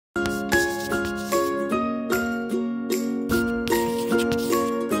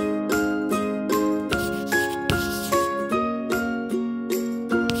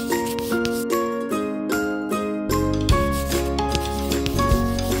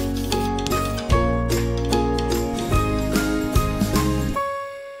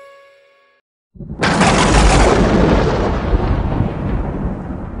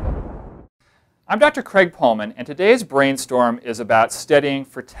I'm Dr. Craig Pohlman, and today's brainstorm is about studying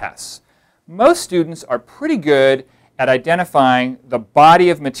for tests. Most students are pretty good at identifying the body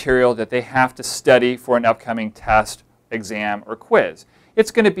of material that they have to study for an upcoming test, exam, or quiz.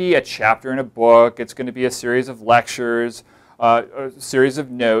 It's going to be a chapter in a book, it's going to be a series of lectures, a series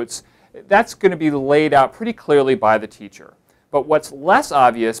of notes. That's going to be laid out pretty clearly by the teacher. But what's less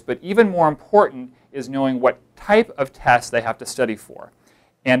obvious, but even more important, is knowing what type of test they have to study for.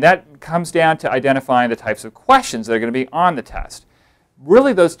 And that comes down to identifying the types of questions that are going to be on the test.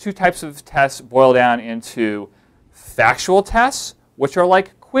 Really, those two types of tests boil down into factual tests, which are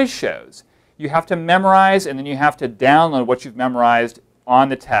like quiz shows. You have to memorize, and then you have to download what you've memorized on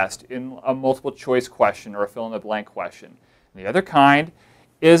the test in a multiple choice question or a fill-in-the-blank question. And the other kind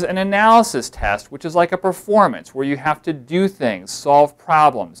is an analysis test, which is like a performance, where you have to do things, solve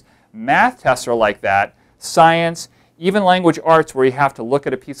problems. Math tests are like that. Science, even language arts, where you have to look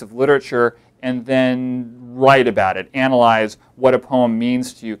at a piece of literature and then write about it, analyze what a poem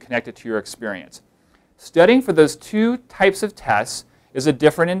means to you, connect it to your experience. Studying for those two types of tests is a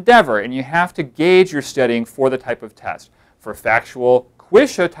different endeavor, and you have to gauge your studying for the type of test. For factual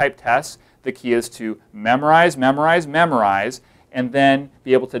quiz show type tests, the key is to memorize, memorize, memorize, and then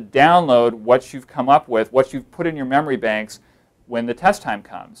be able to download what you've come up with, what you've put in your memory banks when the test time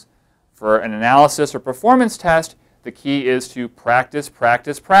comes. For an analysis or performance test, the key is to practice,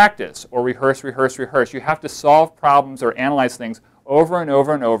 practice, practice, or rehearse, rehearse, rehearse. You have to solve problems or analyze things over and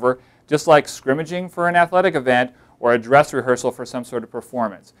over and over, just like scrimmaging for an athletic event or a dress rehearsal for some sort of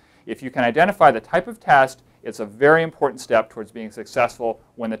performance. If you can identify the type of test, it's a very important step towards being successful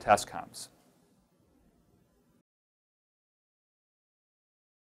when the test comes.